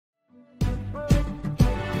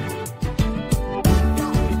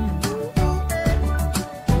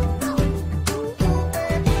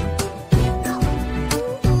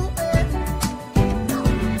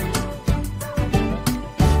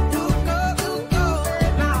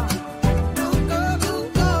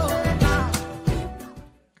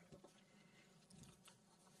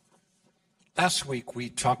Last week, we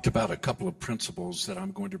talked about a couple of principles that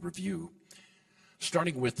I'm going to review,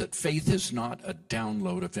 starting with that faith is not a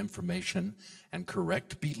download of information and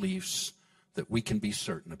correct beliefs that we can be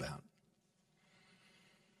certain about.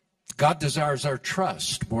 God desires our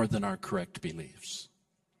trust more than our correct beliefs.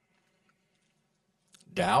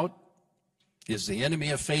 Doubt is the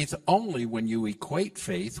enemy of faith only when you equate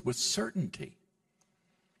faith with certainty.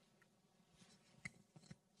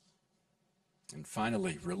 And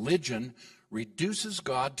finally, religion reduces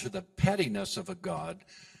God to the pettiness of a God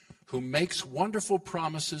who makes wonderful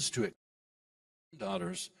promises to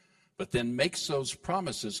daughters, but then makes those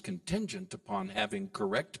promises contingent upon having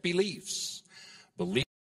correct beliefs, believing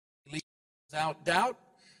without doubt,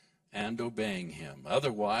 and obeying him.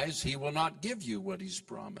 Otherwise, he will not give you what he's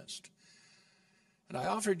promised. And I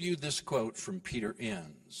offered you this quote from Peter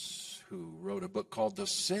Enns, who wrote a book called The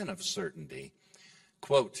Sin of Certainty.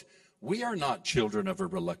 Quote, "We are not children of a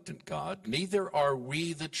reluctant God, neither are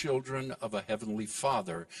we the children of a heavenly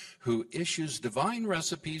Father who issues divine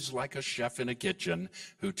recipes like a chef in a kitchen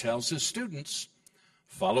who tells his students,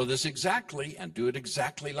 follow this exactly and do it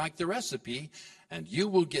exactly like the recipe, and you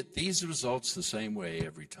will get these results the same way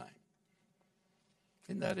every time."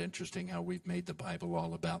 Isn't that interesting how we've made the Bible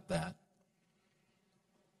all about that?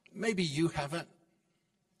 Maybe you haven't.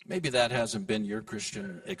 Maybe that hasn't been your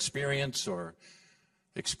Christian experience or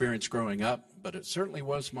experience growing up, but it certainly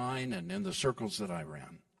was mine and in the circles that I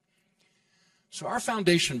ran. So our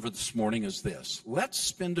foundation for this morning is this. Let's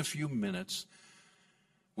spend a few minutes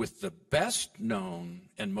with the best known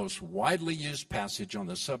and most widely used passage on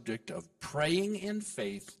the subject of praying in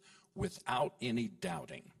faith without any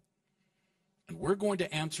doubting. And we're going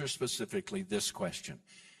to answer specifically this question.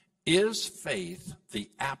 Is faith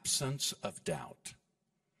the absence of doubt?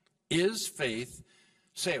 Is faith,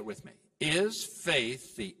 say it with me, is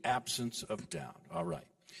faith the absence of doubt? All right.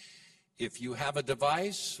 If you have a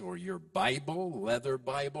device or your Bible, leather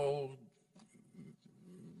Bible,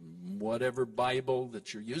 whatever Bible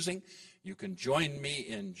that you're using, you can join me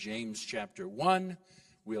in James chapter 1.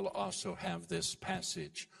 We'll also have this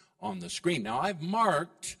passage on the screen. Now, I've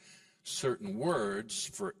marked certain words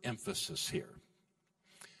for emphasis here.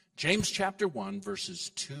 James chapter 1,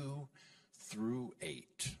 verses 2 through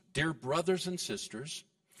 8. Dear brothers and sisters,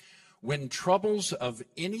 when troubles of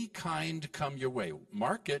any kind come your way,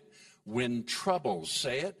 mark it, when troubles,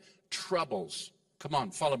 say it, troubles. Come on,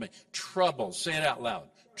 follow me. Troubles, say it out loud.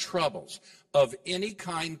 Troubles of any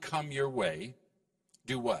kind come your way,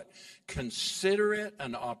 do what? Consider it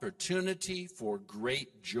an opportunity for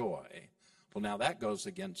great joy. Well, now that goes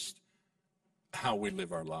against how we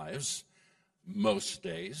live our lives most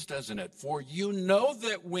days, doesn't it? For you know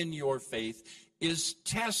that when your faith is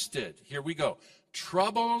tested, here we go,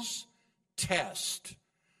 troubles, test,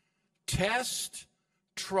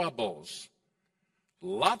 troubles,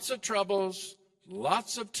 lots of troubles,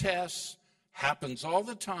 lots of tests, happens all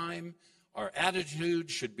the time. Our attitude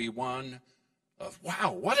should be one of,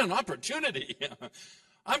 wow, what an opportunity.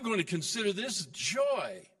 I'm going to consider this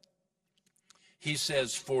joy. He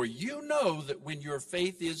says, for you know that when your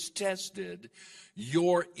faith is tested,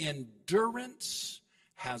 your endurance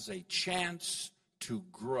has a chance to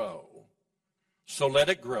grow. So let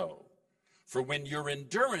it grow. For when your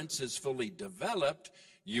endurance is fully developed,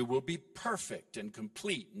 you will be perfect and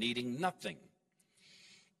complete, needing nothing.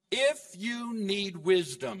 If you need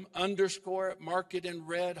wisdom, underscore it, mark it in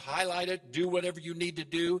red, highlight it, do whatever you need to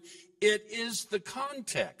do. It is the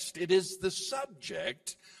context. It is the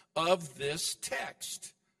subject of this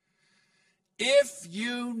text. If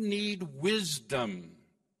you need wisdom,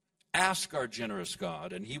 ask our generous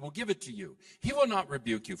God, and he will give it to you. He will not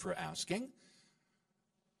rebuke you for asking.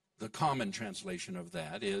 The common translation of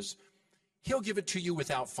that is, he'll give it to you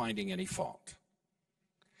without finding any fault.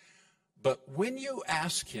 But when you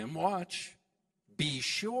ask him, watch, be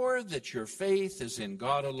sure that your faith is in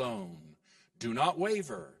God alone. Do not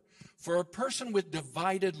waver. For a person with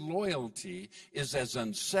divided loyalty is as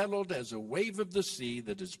unsettled as a wave of the sea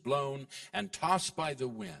that is blown and tossed by the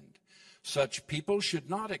wind. Such people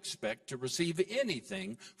should not expect to receive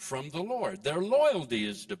anything from the Lord. Their loyalty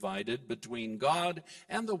is divided between God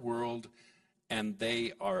and the world, and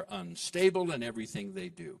they are unstable in everything they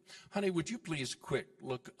do. Honey, would you please quick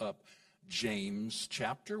look up James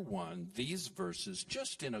chapter 1, these verses,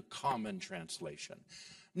 just in a common translation.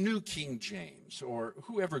 New King James, or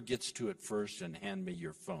whoever gets to it first, and hand me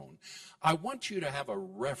your phone. I want you to have a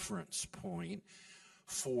reference point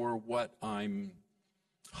for what I'm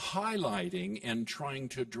highlighting and trying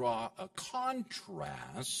to draw a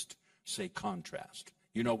contrast. Say contrast.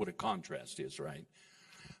 You know what a contrast is, right?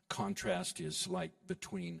 Contrast is like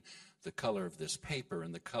between the color of this paper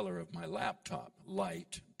and the color of my laptop,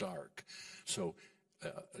 light, dark. So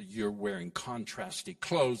you're wearing contrasty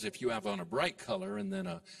clothes if you have on a bright color and then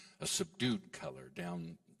a subdued color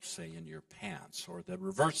down, say, in your pants, or the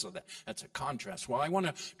reverse of that. That's a contrast. Well, I want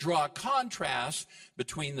to draw a contrast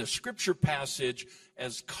between the scripture passage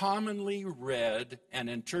as commonly read and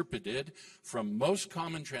interpreted from most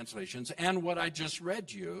common translations and what I just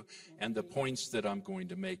read you and the points that I'm going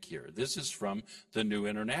to make here. This is from the New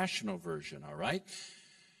International Version, all right?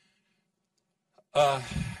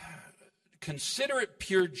 Consider it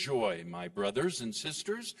pure joy, my brothers and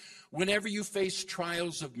sisters, whenever you face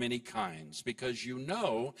trials of many kinds, because you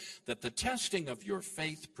know that the testing of your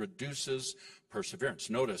faith produces perseverance.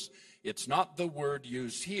 Notice, it's not the word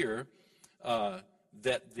used here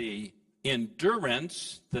that the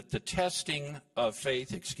endurance, that the testing of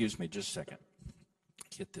faith, excuse me just a second,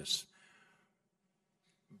 get this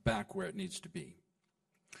back where it needs to be.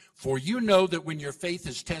 For you know that when your faith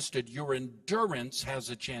is tested, your endurance has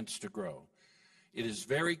a chance to grow. It is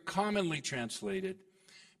very commonly translated,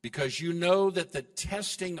 because you know that the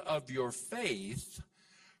testing of your faith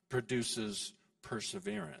produces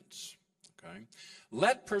perseverance. Okay?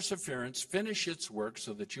 Let perseverance finish its work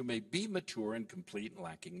so that you may be mature and complete and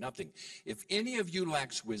lacking nothing. If any of you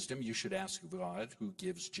lacks wisdom, you should ask God, who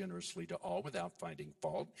gives generously to all without finding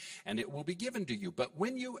fault, and it will be given to you. But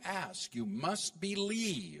when you ask, you must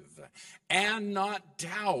believe and not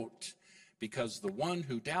doubt, because the one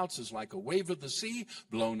who doubts is like a wave of the sea,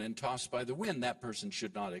 blown and tossed by the wind. That person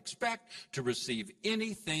should not expect to receive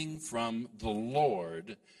anything from the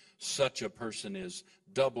Lord. Such a person is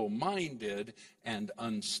double-minded and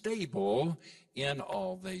unstable in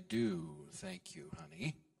all they do. Thank you,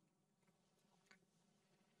 honey.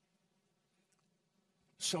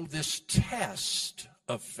 So this test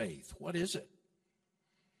of faith, what is it?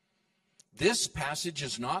 This passage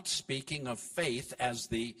is not speaking of faith as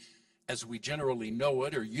we generally know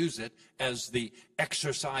it or use it, as the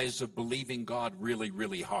exercise of believing God really,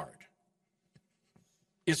 really hard.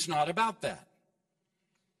 It's not about that.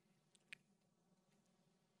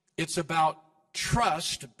 It's about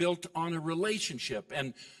trust built on a relationship.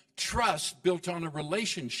 And trust built on a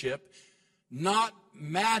relationship, not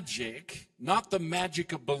magic, not the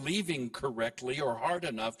magic of believing correctly or hard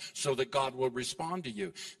enough so that God will respond to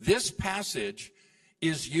you. This passage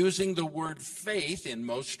is using the word faith in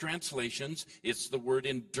most translations. It's the word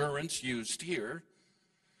endurance used here.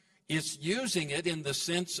 It's using it in the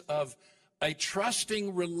sense of a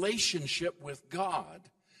trusting relationship with God,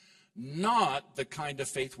 not the kind of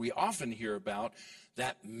faith we often hear about,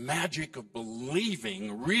 that magic of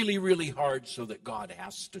believing really, really hard so that God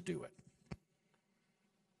has to do it.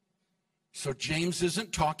 So James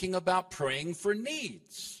isn't talking about praying for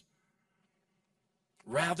needs.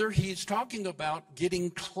 Rather, he's talking about getting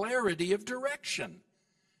clarity of direction.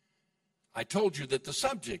 I told you that the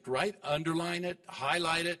subject, right? Underline it,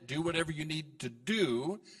 highlight it, do whatever you need to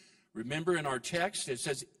do. Remember in our text, it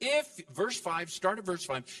says, verse 5, start at verse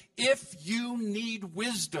 5, if you need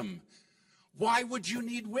wisdom. Why would you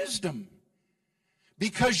need wisdom?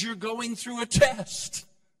 Because you're going through a test.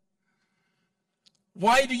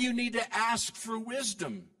 Why do you need to ask for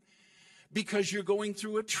wisdom? Because you're going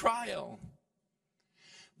through a trial.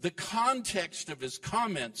 The context of his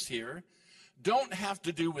comments here don't have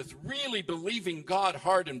to do with really believing God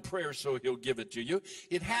hard in prayer so he'll give it to you.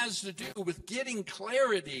 It has to do with getting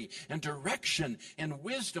clarity and direction and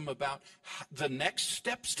wisdom about the next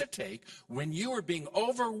steps to take when you are being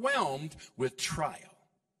overwhelmed with trial.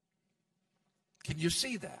 Can you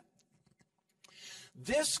see that?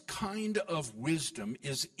 This kind of wisdom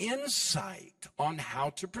is insight on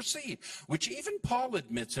how to proceed, which even Paul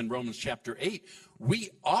admits in Romans chapter 8. We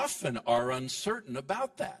often are uncertain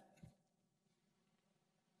about that.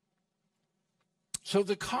 So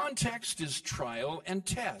the context is trial and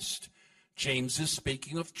test. James is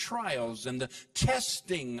speaking of trials and the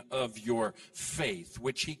testing of your faith,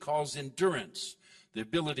 which he calls endurance. The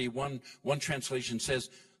ability, one translation says,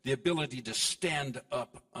 the ability to stand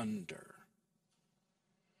up under.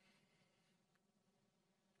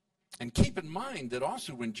 And keep in mind that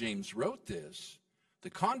also when James wrote this, the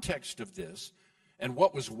context of this, and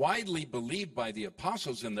what was widely believed by the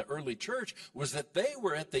apostles in the early church, was that they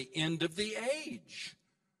were at the end of the age.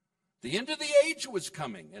 The end of the age was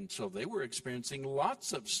coming, and so they were experiencing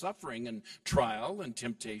lots of suffering and trial and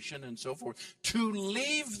temptation and so forth to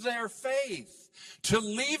leave their faith, to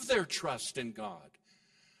leave their trust in God,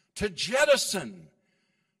 to jettison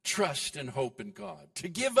trust and hope in God, to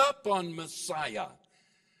give up on Messiah,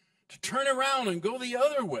 to turn around and go the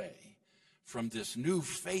other way from this new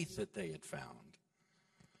faith that they had found.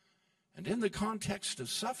 And in the context of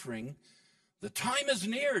suffering, the time is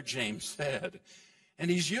near, James said. And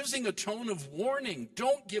he's using a tone of warning.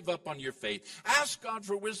 Don't give up on your faith. Ask God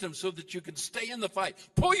for wisdom so that you can stay in the fight.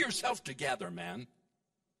 Pull yourself together, man.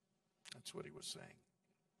 That's what he was saying.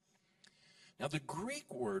 Now, the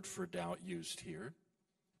Greek word for doubt used here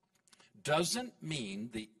doesn't mean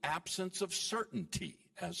the absence of certainty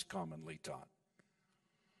as commonly taught.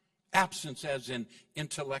 Absence as in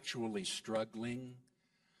intellectually struggling,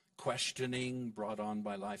 questioning brought on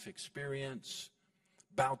by life experience,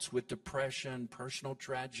 bouts with depression, personal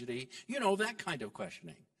tragedy, that kind of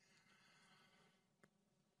questioning.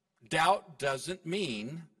 Doubt doesn't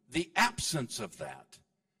mean the absence of that.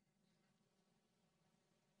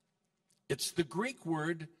 It's the Greek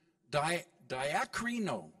word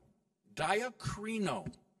diakrino. Diakrino.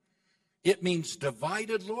 It means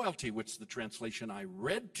divided loyalty, which the translation I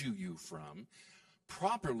read to you from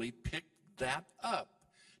properly picked that up.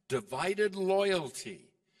 Divided loyalty,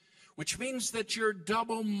 which means that you're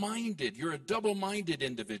double-minded. You're a double-minded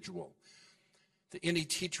individual. The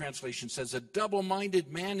NET translation says a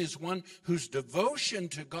double-minded man is one whose devotion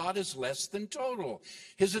to God is less than total.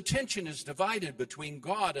 His attention is divided between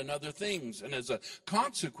God and other things, and as a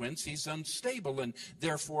consequence, he's unstable and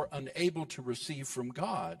therefore unable to receive from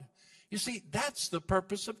God. You see, that's the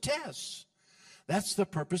purpose of tests. That's the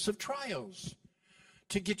purpose of trials.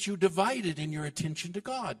 To get you divided in your attention to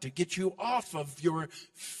God, to get you off of your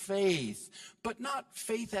faith, but not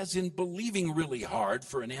faith as in believing really hard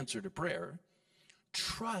for an answer to prayer.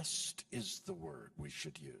 Trust is the word we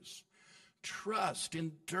should use. Trust,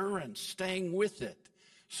 endurance, staying with it.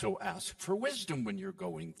 So ask for wisdom when you're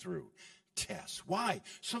going through tests. Why?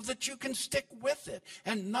 So that you can stick with it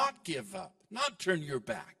and not give up, not turn your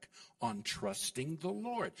back on trusting the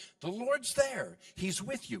Lord. The Lord's there. He's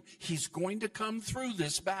with you. He's going to come through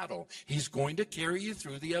this battle. He's going to carry you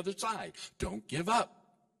through the other side. Don't give up.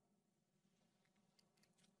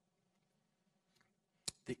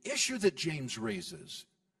 The issue that James raises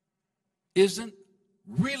isn't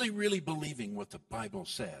really believing what the Bible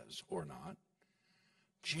says or not.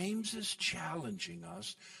 James is challenging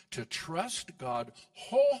us to trust God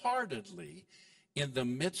wholeheartedly in the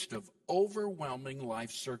midst of overwhelming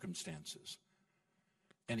life circumstances.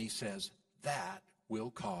 And he says that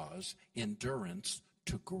will cause endurance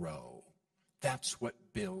to grow. That's what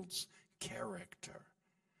builds character.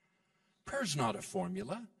 Prayer's not a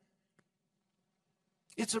formula.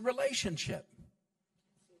 It's a relationship.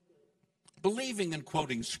 Believing and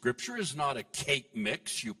quoting Scripture is not a cake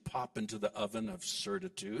mix you pop into the oven of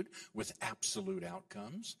certitude with absolute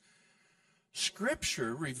outcomes.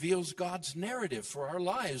 Scripture reveals God's narrative for our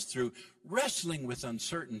lives through wrestling with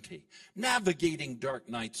uncertainty, navigating dark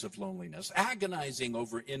nights of loneliness, agonizing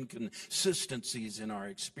over inconsistencies in our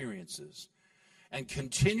experiences, and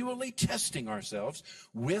continually testing ourselves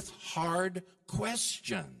with hard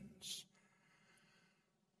questions.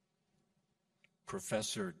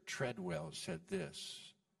 Professor Treadwell said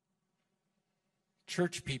this: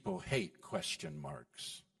 church people hate question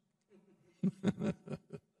marks.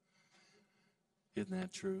 Isn't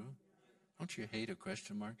that true? Don't you hate a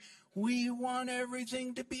question mark? We want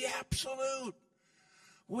everything to be absolute.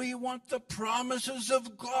 We want the promises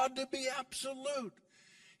of God to be absolute.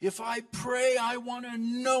 If I pray, I want to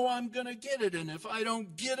know I'm going to get it. And if I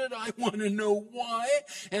don't get it, I want to know why.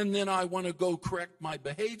 And then I want to go correct my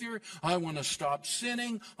behavior. I want to stop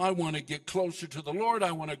sinning. I want to get closer to the Lord.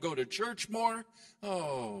 I want to go to church more.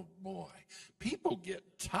 Oh, boy. People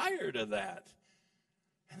get tired of that.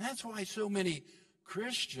 And that's why so many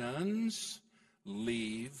Christians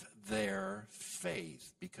leave their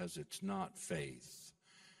faith, because it's not faith.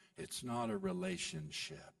 It's not a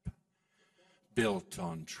relationship built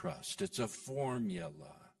on trust. It's a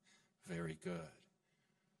formula. Very good.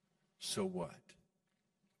 So what?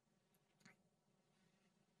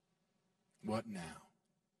 What now?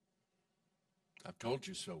 I've told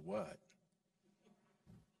you so what.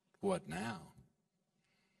 What now?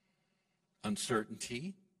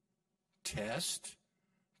 Uncertainty, test,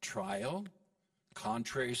 trial,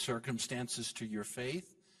 contrary circumstances to your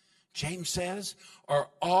faith, James says, are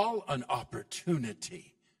all an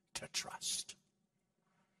opportunity to trust.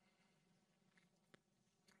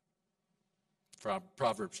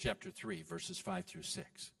 Proverbs chapter 3, verses 5 through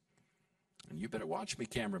 6. And you better watch me,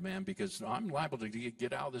 cameraman, because I'm liable to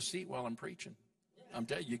get out of the seat while I'm preaching. I'm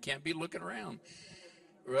telling you, you can't be looking around.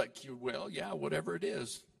 Well, yeah, whatever it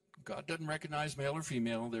is. God doesn't recognize male or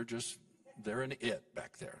female. They're an it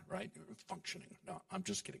back there, right? Functioning. No, I'm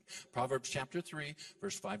just kidding. Proverbs chapter 3,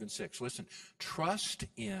 verse 5 and 6. Listen, trust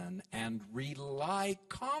in and rely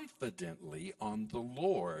confidently on the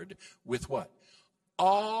Lord with what?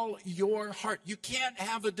 all your heart. You can't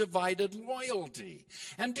have a divided loyalty.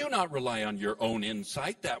 And do not rely on your own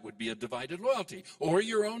insight. That would be a divided loyalty. Or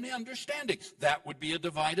your own understanding. That would be a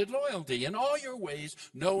divided loyalty. In all your ways,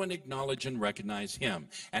 know and acknowledge and recognize him.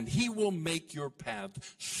 And he will make your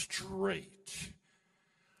path straight.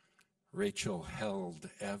 Rachel Held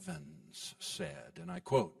Evans said, and I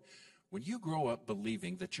quote, "When you grow up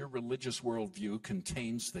believing that your religious worldview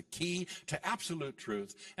contains the key to absolute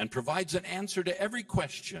truth and provides an answer to every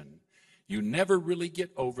question, you never really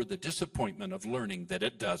get over the disappointment of learning that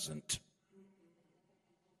it doesn't.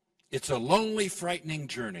 It's a lonely, frightening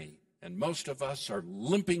journey, and most of us are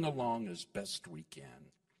limping along as best we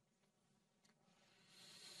can."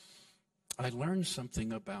 I learned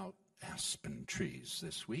something about aspen trees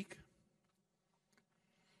this week.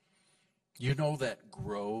 You know that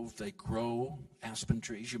grove, they grow, aspen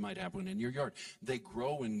trees, you might have one in your yard. They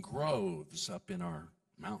grow in groves up in our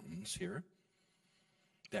mountains here.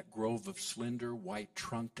 That grove of slender,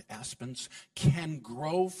 white-trunked aspens can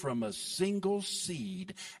grow from a single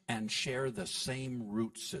seed and share the same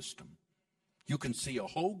root system. You can see a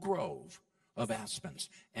whole grove of aspens,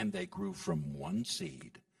 and they grew from one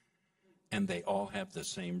seed. And they all have the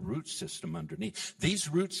same root system underneath. These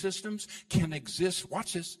root systems can exist,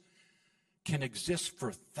 watch this, can exist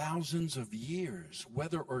for thousands of years,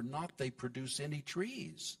 whether or not they produce any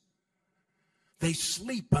trees. They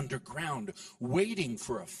sleep underground, waiting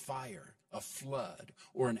for a fire, a flood,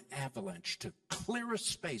 or an avalanche to clear a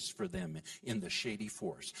space for them in the shady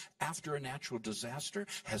forest. After a natural disaster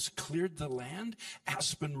has cleared the land,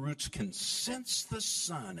 aspen roots can sense the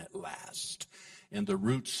sun at last, and the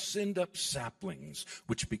roots send up saplings,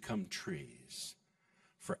 which become trees.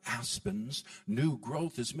 For aspens, new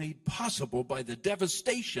growth is made possible by the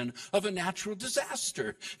devastation of a natural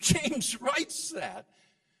disaster. James writes that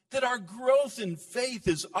our growth in faith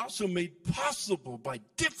is also made possible by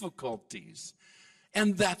difficulties.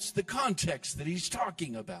 And that's the context that he's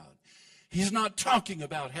talking about. He's not talking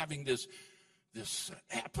about having this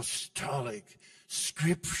apostolic,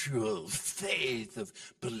 scriptural faith of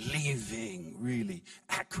believing really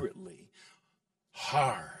accurately,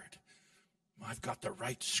 hard. I've got the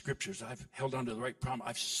right scriptures. I've held on to the right promise.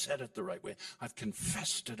 I've said it the right way. I've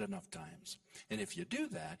confessed it enough times. And if you do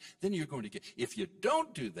that, then you're going to get, if you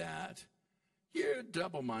don't do that, you're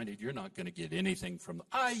double-minded. You're not going to get anything from them.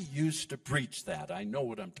 I used to preach that. I know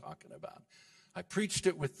what I'm talking about. I preached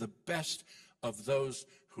it with the best of those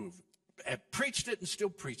who have preached it and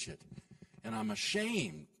still preach it. And I'm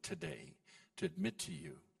ashamed today to admit to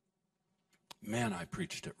you, man, I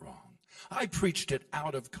preached it wrong. I preached it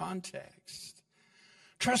out of context.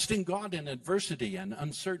 Trusting God in adversity and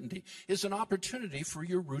uncertainty is an opportunity for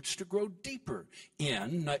your roots to grow deeper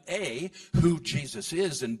in, A, who Jesus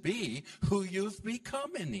is, and B, who you've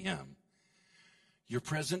become in him. Your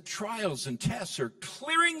present trials and tests are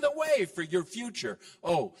clearing the way for your future.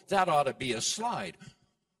 Oh, that ought to be a slide.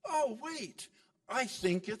 Oh, wait, I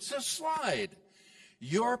think it's a slide.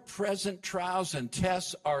 Your present trials and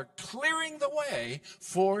tests are clearing the way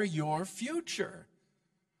for your future.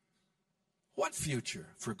 What future?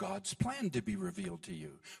 For God's plan to be revealed to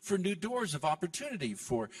you. For new doors of opportunity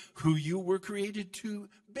for who you were created to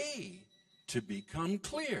be. To become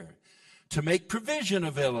clear. To make provision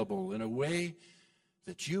available in a way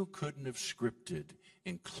that you couldn't have scripted,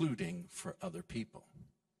 including for other people.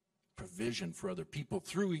 Provision for other people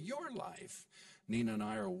through your life. Nina and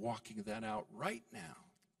I are walking that out right now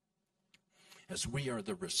as we are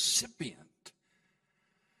the recipient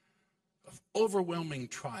of overwhelming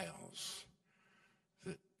trials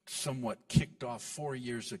that somewhat kicked off 4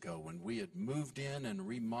 years ago when we had moved in and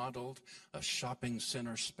remodeled a shopping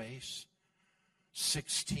center space,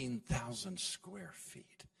 16,000 square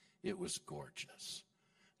feet. It was gorgeous.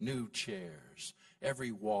 New chairs,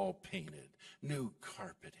 every wall painted, new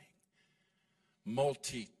carpeting,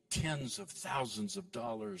 tens of thousands of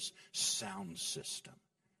dollars sound system.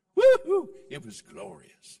 Woo-hoo! It was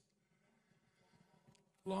glorious.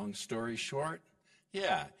 Long story short,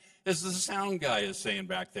 yeah, as the sound guy is saying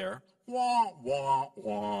back there, wah, wah,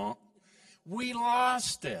 wah. We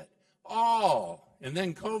lost it all. And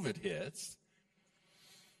then COVID hits.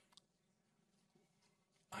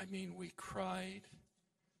 I mean, we cried.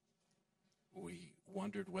 We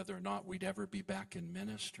wondered whether or not we'd ever be back in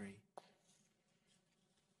ministry.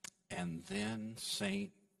 And then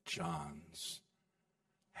St. John's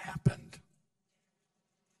happened.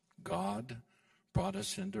 God brought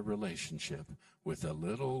us into relationship with a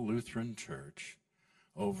little Lutheran church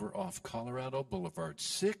over off Colorado Boulevard,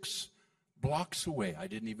 6 blocks away. I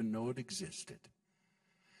didn't even know it existed.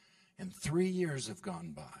 And 3 years have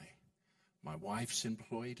gone by. My wife's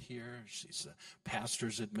employed here. She's a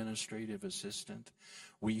pastor's administrative assistant.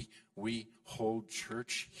 We hold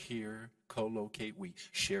church here, co-locate. We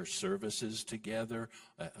share services together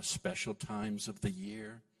at special times of the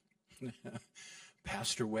year.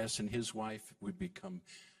 Pastor Wes and his wife, we become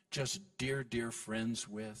just dear, dear friends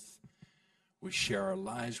with. We share our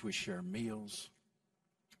lives. We share meals.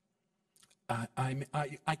 I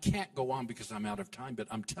can't go on because I'm out of time, but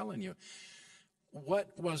I'm telling you, what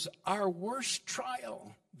was our worst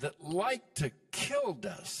trial that like to killed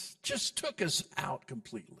us, just took us out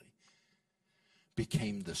completely,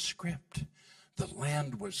 became the script. The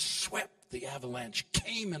land was swept. The avalanche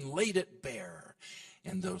came and laid it bare.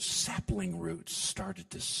 And those sapling roots started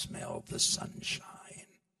to smell the sunshine.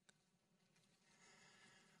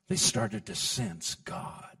 They started to sense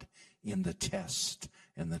God in the test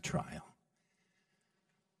and the trial.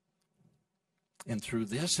 And through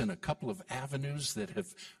this and a couple of avenues that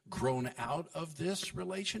have grown out of this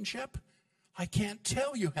relationship, I can't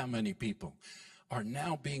tell you how many people are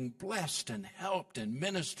now being blessed and helped and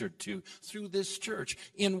ministered to through this church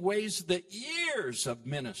in ways that years of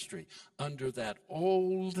ministry under that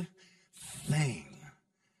old thing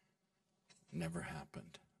never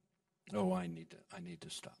happened. Oh, I need to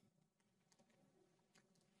stop.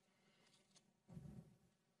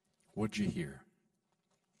 What'd you hear?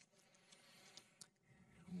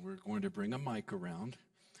 We're going to bring a mic around.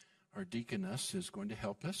 Our deaconess is going to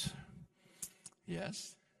help us.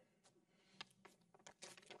 Yes.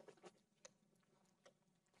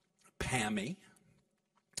 Pammy.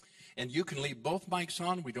 And you can leave both mics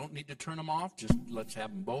on. We don't need to turn them off. Just let's have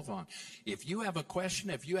them both on. If you have a question,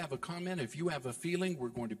 if you have a comment, if you have a feeling, we're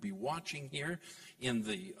going to be watching here in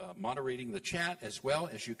the moderating the chat, as well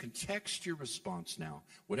as you can text your response now,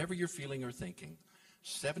 whatever you're feeling or thinking.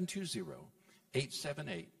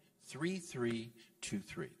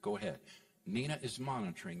 720-878-3323. Go ahead. Nina is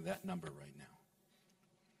monitoring that number right now.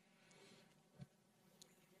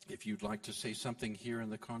 If you'd like to say something here in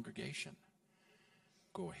the congregation,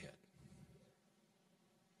 go ahead.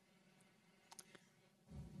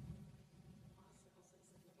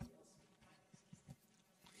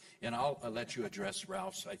 And I'll let you address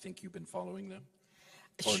Ralph's. I think you've been following them.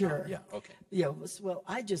 Sure. Not? Yeah, okay. Yeah, well,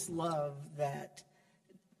 I just love that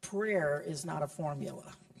prayer is not a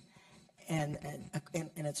formula, and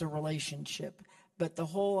it's a relationship. But the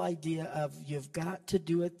whole idea of you've got to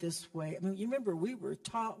do it this way. I mean, you remember we were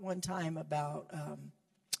taught one time about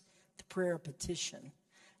the prayer of petition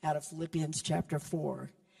out of Philippians chapter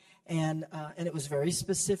 4. And it was very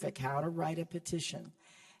specific how to write a petition.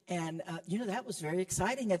 And, that was very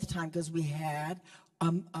exciting at the time because we had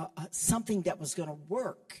something that was going to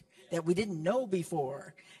work that we didn't know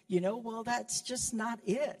before. Well, that's just not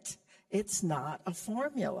it. It's not a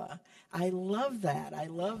formula. I love that. I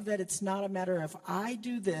love that it's not a matter of I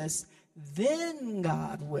do this, then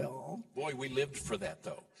God will. Boy, we lived for that,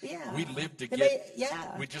 though. Yeah. We lived to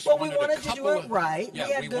We just we wanted to do it right.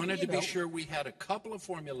 Yeah, we wanted to be sure we had a couple of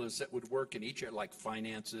formulas that would work in each area, like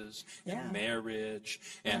finances and marriage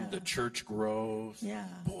and the church growth. Yeah.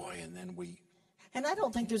 Boy, and then we... And I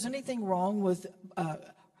don't think there's anything wrong with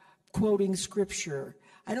quoting Scripture.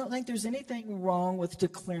 I don't think there's anything wrong with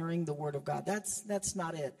declaring the Word of God. That's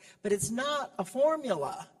not it. But it's not a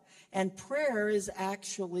formula. And prayer is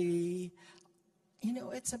actually,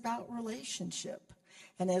 it's about relationship.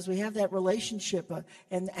 And as we have that relationship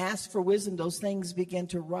and ask for wisdom, those things begin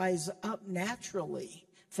to rise up naturally.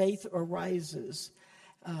 Faith arises.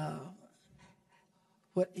 I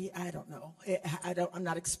don't know. I'm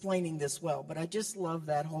not explaining this well, but I just love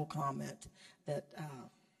that whole comment that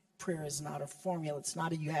prayer is not a formula. It's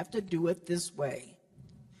not you have to do it this way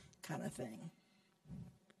kind of thing.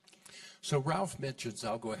 So Ralph mentions,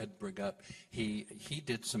 I'll go ahead and bring up, he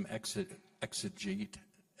did some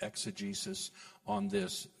exegesis on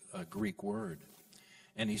this Greek word.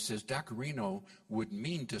 And he says dakarino would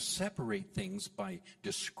mean to separate things by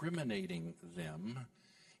discriminating them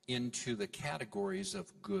into the categories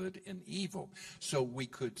of good and evil. So we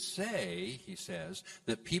could say, he says,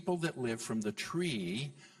 that people that live from the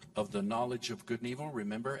tree of the knowledge of good and evil,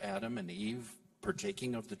 remember Adam and Eve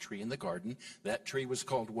partaking of the tree in the garden, that tree was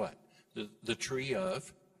called what? The tree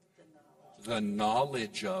of the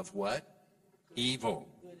knowledge of what? Evil,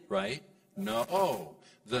 right? No,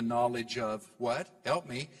 the knowledge of what? Help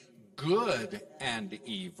me. Good and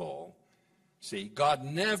evil. See, God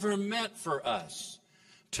never meant for us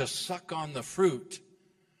to suck on the fruit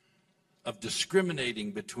of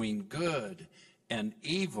discriminating between good and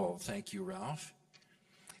evil. Thank you, Ralph.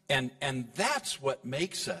 And that's what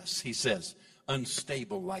makes us, he says,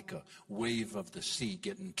 unstable like a wave of the sea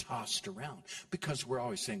getting tossed around, because we're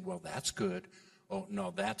always saying, well, that's good. Oh,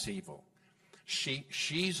 no, that's evil.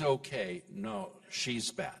 She's okay. No,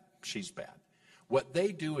 she's bad. She's bad. What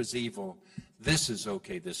they do is evil. This is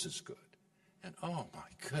okay. This is good. And oh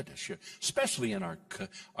my goodness, especially in our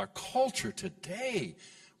culture today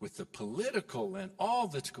with the political and all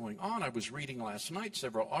that's going on. I was reading last night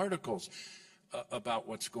several articles about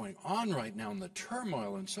what's going on right now and the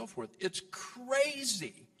turmoil and so forth. It's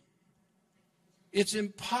crazy. It's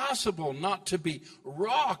impossible not to be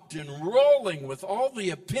rocked and rolling with all the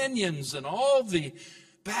opinions and all the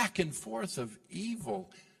back and forth of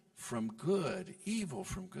evil from good, evil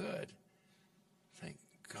from good. Thank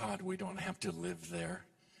God we don't have to live there.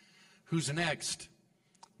 Who's next?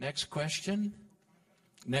 Next question?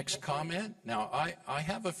 Next comment? Now, I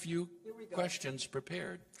have a few questions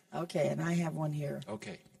prepared. Okay, and I have one here.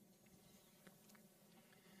 Okay.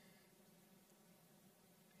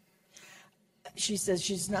 She says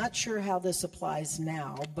she's not sure how this applies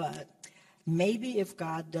now, but maybe if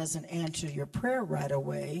God doesn't answer your prayer right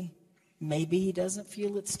away, maybe he doesn't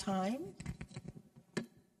feel it's time.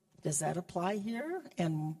 Does that apply here?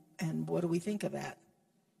 And what do we think of that?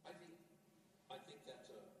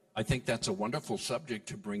 I think that's a wonderful subject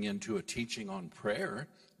to bring into a teaching on prayer,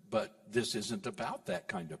 but this isn't about that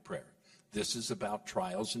kind of prayer. This is about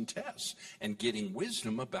trials and tests and getting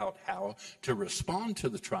wisdom about how to respond to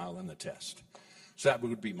the trial and the test. So that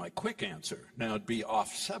would be my quick answer. Now, it'd be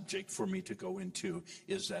off subject for me to go into,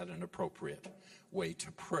 is that an appropriate way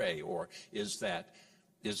to pray? Or is that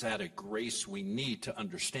a grace we need to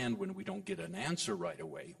understand when we don't get an answer right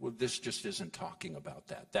away? Well, this just isn't talking about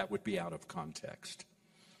that. That would be out of context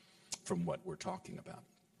from what we're talking about.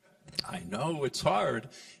 I know it's hard.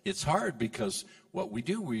 It's hard because what we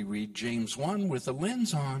do, we read James 1 with a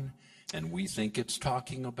lens on, and we think it's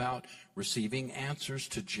talking about receiving answers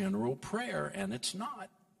to general prayer, and it's not.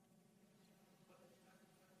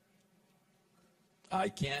 I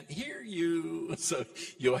can't hear you, so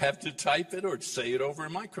you'll have to type it or say it over a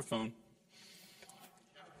microphone.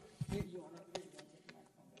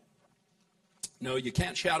 No, you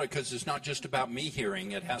can't shout it because it's not just about me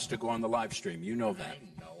hearing. It has to go on the live stream. You know that.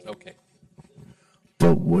 Okay.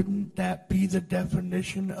 But wouldn't that be the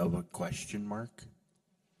definition of a question mark?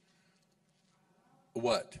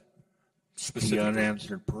 What? The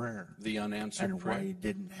unanswered prayer. The unanswered and prayer. And why it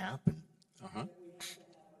didn't happen. Uh-huh.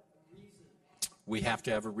 We have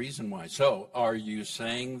to have a reason why. So are you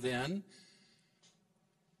saying then,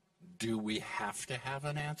 do we have to have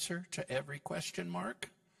an answer to every question mark?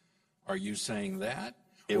 Are you saying that?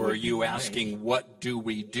 Or are you asking, what do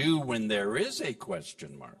we do when there is a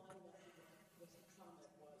question mark?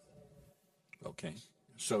 Okay.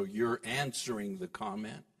 So you're answering the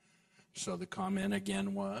comment. So the comment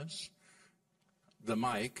again was, the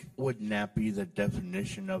mic. Wouldn't that be the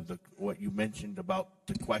definition of what you mentioned about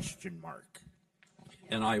the question mark?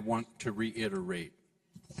 And I want to reiterate.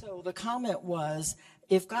 So the comment was,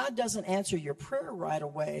 if God doesn't answer your prayer right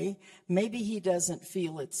away, maybe he doesn't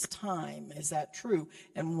feel it's time. Is that true?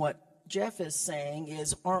 And what Jeff is saying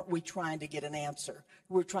is, aren't we trying to get an answer?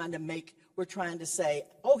 We're trying to say,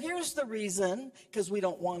 oh, here's the reason, because we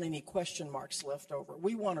don't want any question marks left over.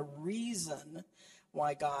 We want a reason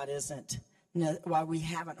why why we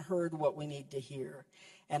haven't heard what we need to hear.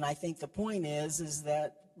 And I think the point is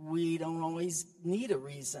that we don't always need a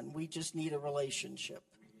reason. We just need a relationship.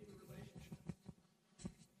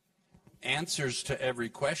 Answers to every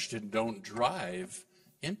question don't drive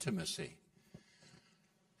intimacy.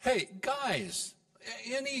 Hey, guys,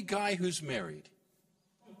 any guy who's married,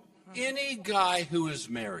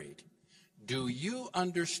 do you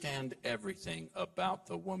understand everything about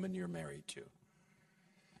the woman you're married to?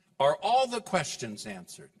 Are all the questions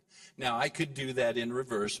answered? Now, I could do that in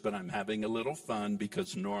reverse, but I'm having a little fun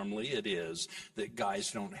because normally it is that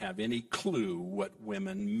guys don't have any clue what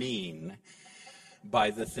women mean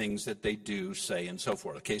by the things that they do, say, and so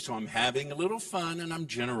forth. Okay, so I'm having a little fun and I'm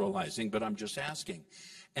generalizing, but I'm just asking.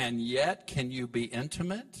 And yet, can you be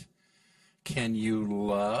intimate? Can you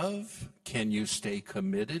love? Can you stay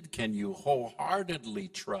committed? Can you wholeheartedly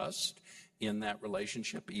trust in that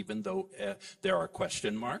relationship, even though there are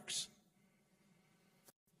question marks?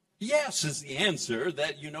 Yes is the answer.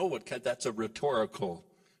 That, you know what, that's a rhetorical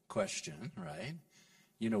question, right?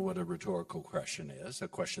 You know what a rhetorical question is, a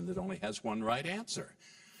question that only has one right answer.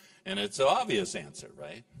 And it's an obvious answer,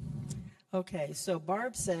 right? Okay, so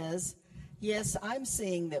Barb says, yes, I'm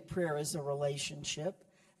seeing that prayer is a relationship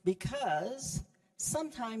because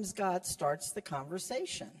sometimes God starts the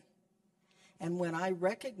conversation. And when I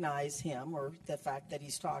recognize him, or the fact that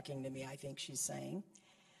he's talking to me, I think she's saying,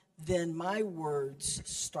 then my words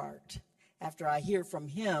start. After I hear from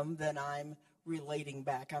him, then I'm relating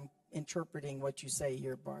back. I'm interpreting what you say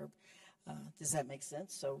here, Barb. Does that make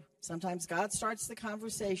sense? So sometimes God starts the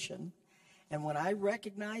conversation, and when I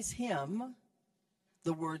recognize him,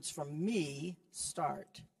 the words from me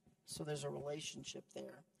start. So there's a relationship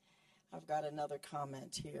there. I've got another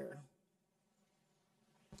comment here.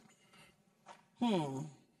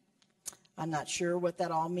 I'm not sure what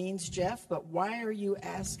that all means, Jeff, but why are you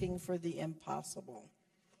asking for the impossible?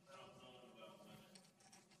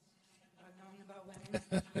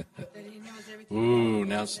 Ooh,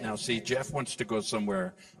 now see, Jeff wants to go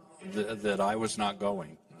somewhere that I was not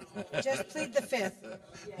going. Just plead the fifth.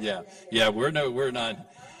 Yeah, we're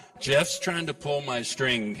not. Jeff's trying to pull my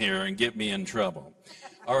string here and get me in trouble.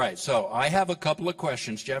 All right, so I have a couple of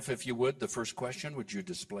questions. Jeff, if you would, the first question, would you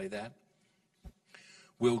display that?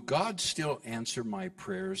 Will God still answer my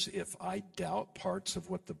prayers if I doubt parts of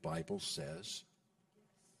what the Bible says?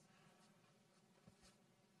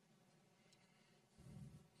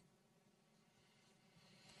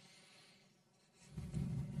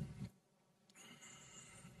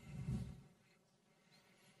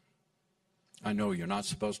 I know you're not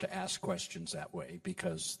supposed to ask questions that way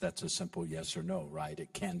because that's a simple yes or no, right?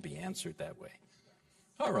 It can be answered that way.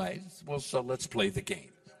 All right, well, so let's play the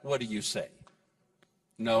game. What do you say?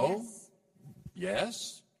 No?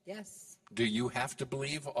 Yes? Yes. Do you have to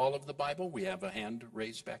believe all of the Bible? We have a hand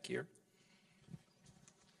raised back here.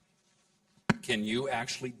 Can you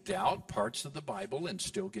actually doubt parts of the Bible and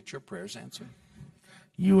still get your prayers answered?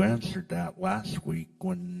 You answered that last week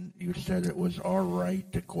when you said it was all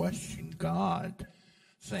right to question God.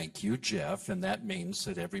 Thank you, Jeff. And that means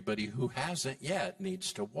that everybody who hasn't yet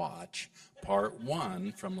needs to watch part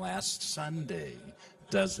 1 from last Sunday,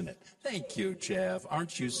 doesn't it? Thank you, Jeff.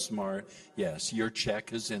 Aren't you smart? Yes, your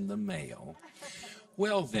check is in the mail.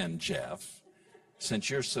 Well then, Jeff,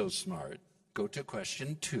 since you're so smart, go to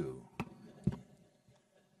question 2.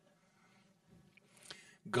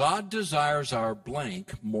 God desires our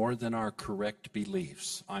blank more than our correct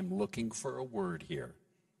beliefs. I'm looking for a word here.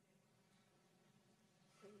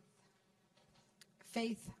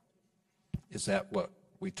 Faith. Is that what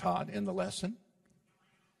we taught in the lesson?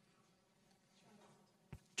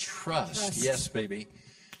 Trust. Yes, baby.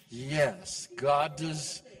 Yes. God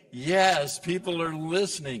does. Yes, people are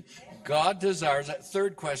listening. God desires.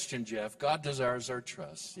 Third question, Jeff. God desires our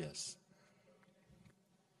trust. Yes.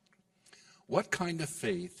 What kind of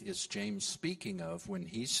faith is James speaking of when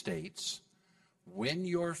he states, when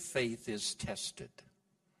your faith is tested?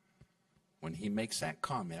 When he makes that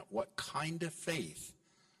comment, what kind of faith?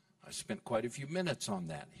 I spent quite a few minutes on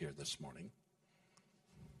that here this morning.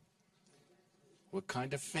 What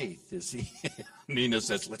kind of faith is he? Nina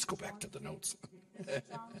says, let's go back to the notes. The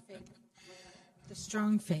strong faith. The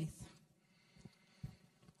strong faith.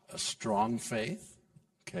 A strong faith?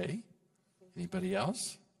 Okay. Anybody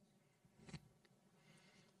else?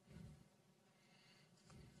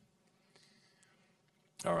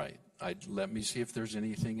 All right. Let me see if there's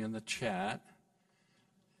anything in the chat.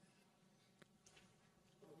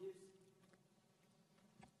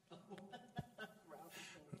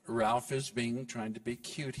 Ralph is trying to be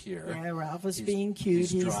cute here. Yeah, Ralph is being cute.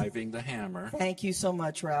 He's driving the hammer. Thank you so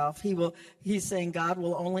much, Ralph. He's saying God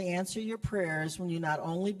will only answer your prayers when you not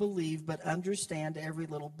only believe but understand every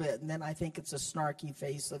little bit. And then I think it's a snarky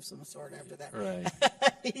face of some sort after that. Right.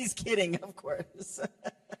 He's kidding, of course.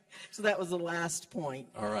 So that was the last point.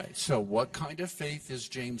 All right. So what kind of faith is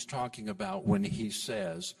James talking about when he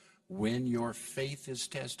says, when your faith is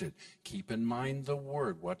tested? Keep in mind the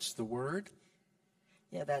word. What's the word?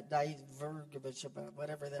 Yeah, that divergence,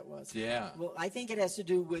 whatever that was. Yeah. Well, I think it has to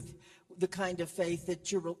do with the kind of faith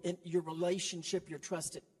that your relationship, you're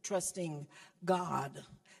trusting God,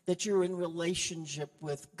 that you're in relationship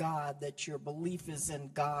with God, that your belief is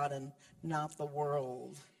in God and not the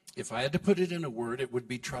world. If I had to put it in a word, it would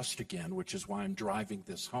be trust again, which is why I'm driving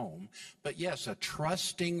this home. But yes, a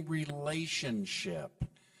trusting relationship.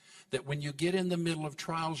 That when you get in the middle of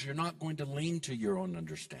trials, you're not going to lean to your own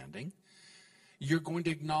understanding. You're going to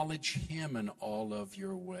acknowledge him in all of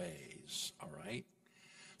your ways, all right?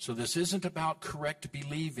 So this isn't about correct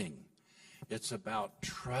believing. It's about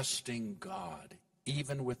trusting God,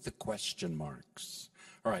 even with the question marks.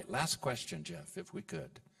 All right, last question, Jeff, if we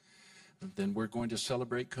could. Then we're going to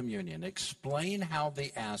celebrate communion. Explain how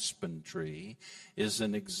the aspen tree is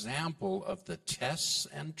an example of the tests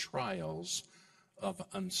and trials of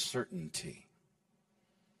uncertainty.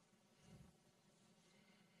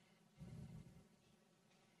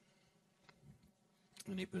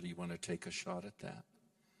 Anybody want to take a shot at that?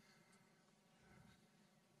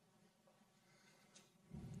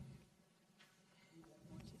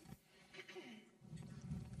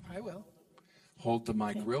 I will. Hold the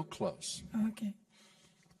mic real close. Okay.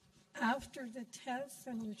 After the tests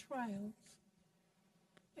and the trials,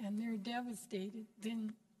 and they're devastated,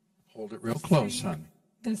 then Hold it real close, honey.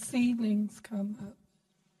 the seedlings come up.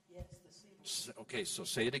 Okay, so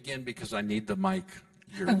say it again because I need the mic.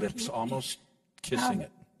 Your lips almost kissing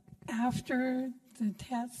it. After the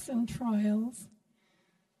tests and trials,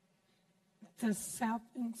 the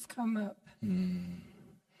saplings come up.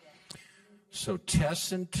 So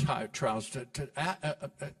tests and trials.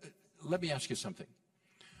 Let me ask you something.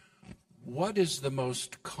 What is the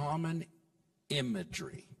most common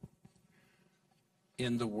imagery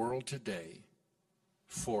in the world today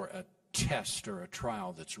for a test or a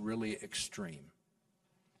trial that's really extreme?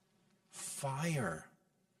 Fire.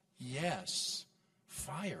 Yes.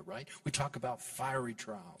 Fire, right? We talk about fiery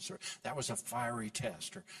trials, or that was a fiery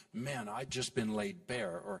test, or man, I'd just been laid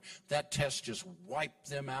bare, or that test just wiped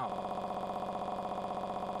them out.